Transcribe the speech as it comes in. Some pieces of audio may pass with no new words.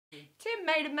Tim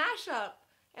made a mashup,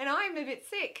 and I'm a bit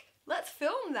sick. Let's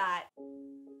film that.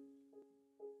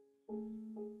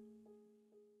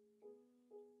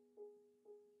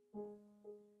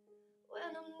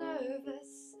 When I'm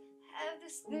nervous, I have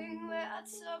this thing where I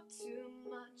talk too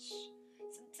much.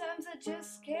 Sometimes I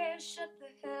just can't shut the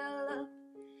hell up.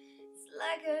 It's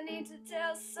like I need to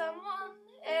tell someone,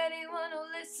 anyone will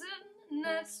listen, and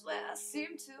that's where I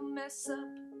seem to mess up.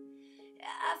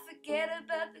 I forget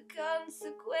about the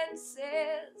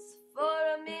consequences.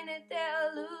 For a minute there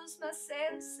I lose my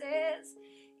senses.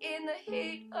 In the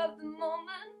heat of the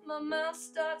moment, my mouth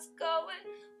starts going,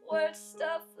 words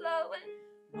start flowing.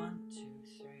 1, 2,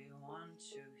 3, 1,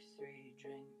 2, 3,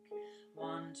 drink.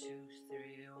 1, 2,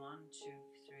 3, 1, 2,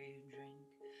 3, drink.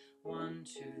 1,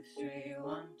 2, 3,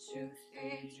 1, 2,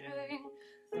 3, drink.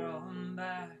 Throw 'em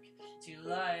back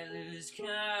till I lose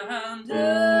count.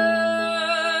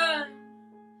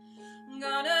 I'm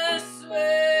gonna swing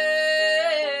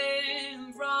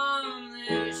from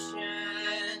the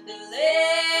chandelier,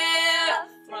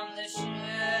 from the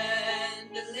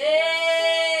chandelier.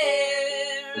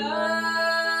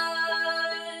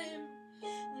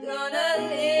 I'm gonna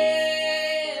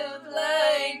live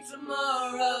like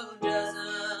tomorrow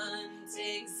doesn't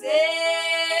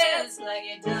exist, like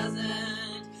it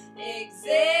doesn't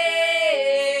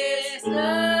exist. I'm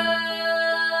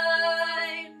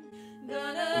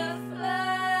gonna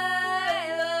fly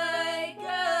like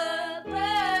a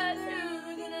bird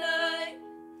through the night.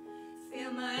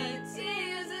 Feel my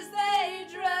tears as they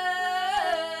dry.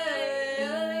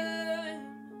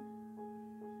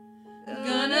 I'm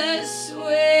gonna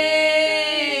swing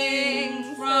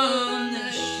from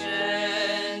the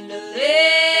chandelier,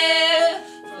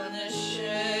 from the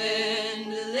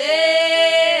chandelier.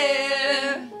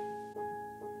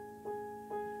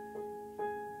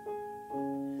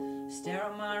 Stare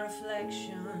at my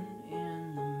reflection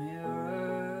in the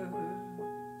mirror.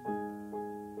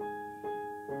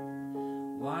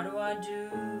 Why do I do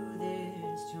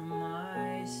this to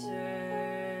myself?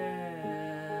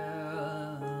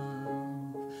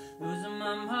 Losing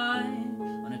my mind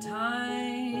on a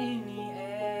tiny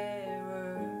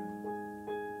error.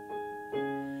 I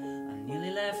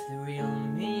nearly left the real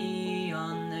me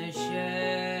on the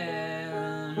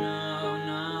shelf. No,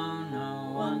 no,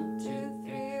 no. 1, 2,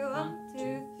 3, 1,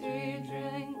 2, 3,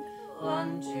 drink.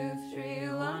 1, 2, 3,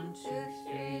 1, 2,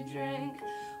 3, drink.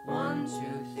 1,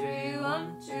 2, 3,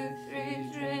 1, 2, 3,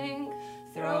 drink.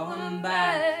 Throw 'em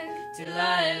back till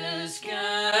I lose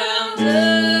count.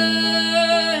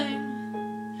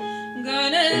 I'm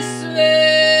gonna swim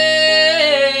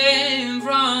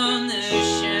from the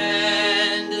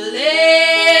chandelier,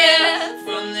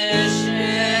 from the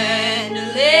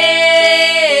chandelier.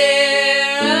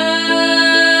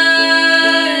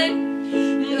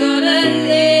 I'm gonna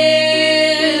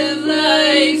live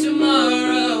like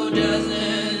tomorrow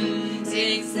doesn't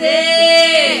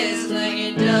exist, like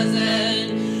it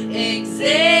doesn't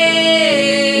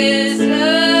exist.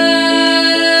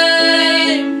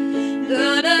 I'm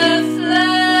gonna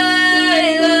fly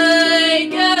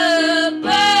like a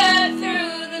bird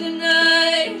through the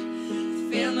night.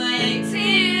 Feel my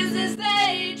tears as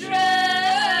they dry.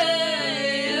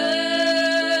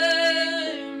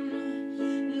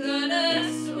 I'm gonna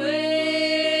swing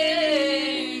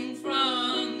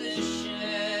from the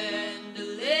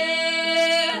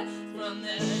chandelier, from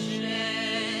the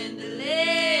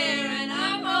chandelier, and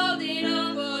I'm holding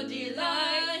on for dear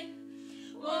life.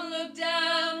 Won't look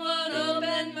down, won't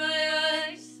open my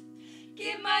eyes.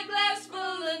 Keep my glass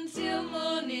full until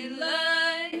morning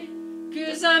light,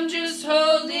 'cause I'm just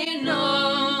holding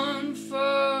on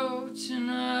for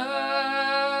tonight.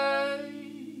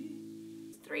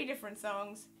 3 different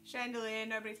songs. Chandelier,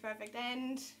 Nobody's Perfect,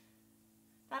 and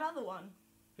that other one.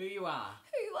 Who you are?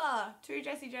 Who You Are. 2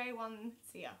 Jessie J, 1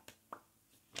 Sia.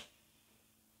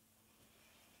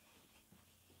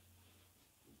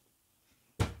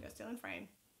 You're still in frame.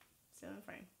 Still in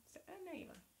frame. Oh, no, you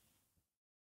are.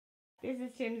 This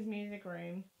is Tim's music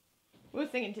room. We're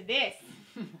singing to this.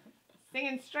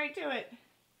 Singing straight to it.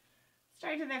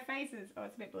 Straight to their faces. Oh,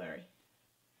 it's a bit blurry.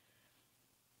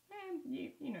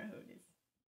 You know who it is.